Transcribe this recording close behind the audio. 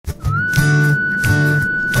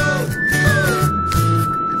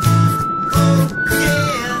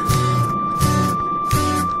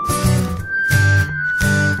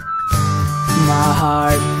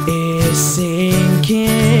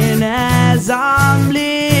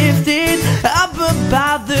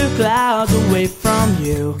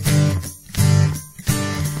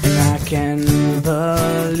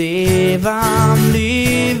if I'm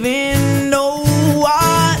leaving. No,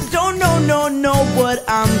 I don't know what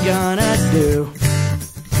I'm gonna do.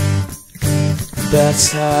 But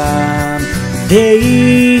someday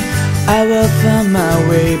I will find my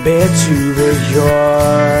way back to where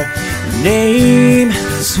your name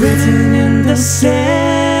is written in the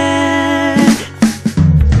sand.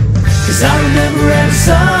 'Cause I remember every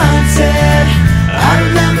sunset, I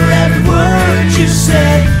remember every word you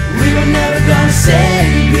said. We were never gonna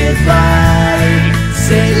say goodbye.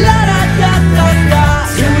 Say la da da da da.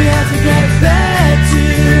 Till we had to get back to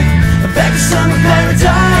summer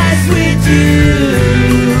paradise with you.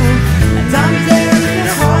 And I'm there in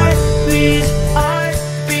a heartbeat,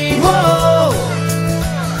 heartbeat. Whoa,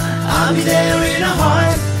 I'll be there in a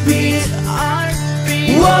heartbeat,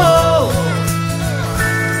 heartbeat. Whoa.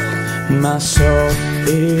 My soul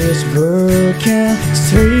is broken,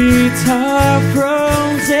 streets are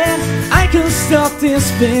frozen. I can't stop these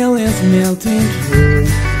feelings melting through.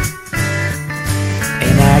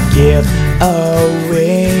 And I give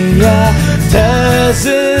away a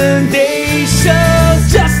dozen days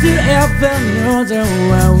just to ever know the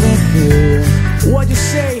world with you. What you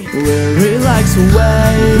say? We'll relax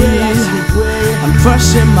away. I'm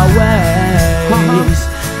crushing my waves,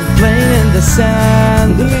 playing in the sand.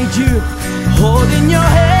 Me and you holding your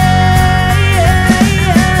hand.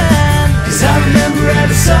 'Cause I remember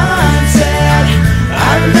every sunset,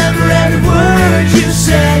 I remember every word you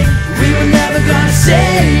say. We were never gonna say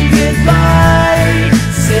goodbye.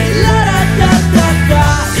 Say la da da da da.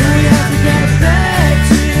 So we have to get back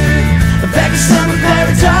to summer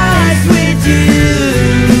paradise with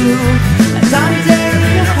you. And I'm there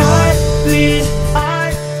in a heartbeat,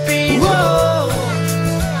 heartbeat. Whoa,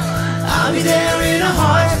 I'll be there in a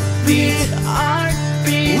heartbeat,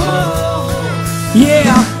 heartbeat. Whoa.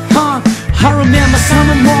 Yeah, I remember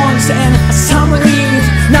summer mornings and summer eves.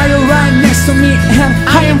 Now you're right next to me and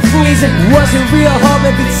I am freezing. Was it real? Oh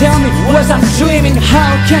baby, tell me, was I dreaming?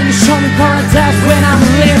 How can you show me paradise when I'm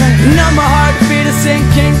living? Now my heartbeat is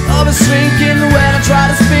sinking, oh it's shrinking. When I try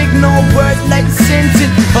to speak, no words like a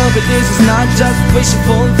sentence. Oh but this is not just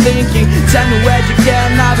wishful thinking. Tell me where you get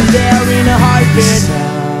and I'll be there in a heartbeat.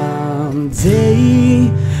 Someday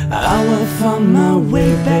I will find my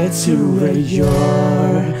way back to where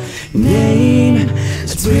your name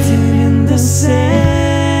is written in the sand.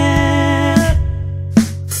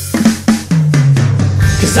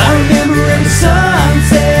 'Cause I remember every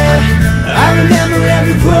sunset, I remember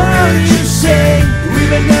every word you say. We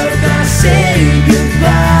were never gonna say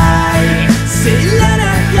goodbye. Say la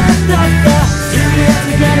da da da da. Till we have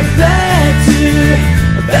to get back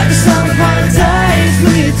to summer paradise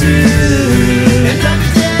with you. And I'm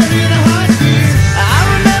there in a heartbeat. I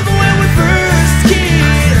remember when we first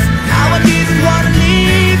kissed. How I didn't wanna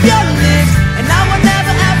leave your lips, and now I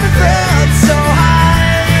never ever felt so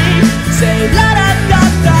high. Say la da da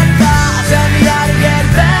da da. Tell me how to get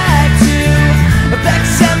back to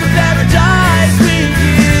summer paradise with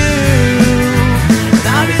you. And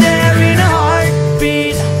I'll be there in a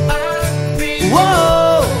heartbeat, heartbeat.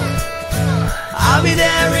 Whoa, I'll be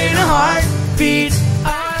there in a heartbeat.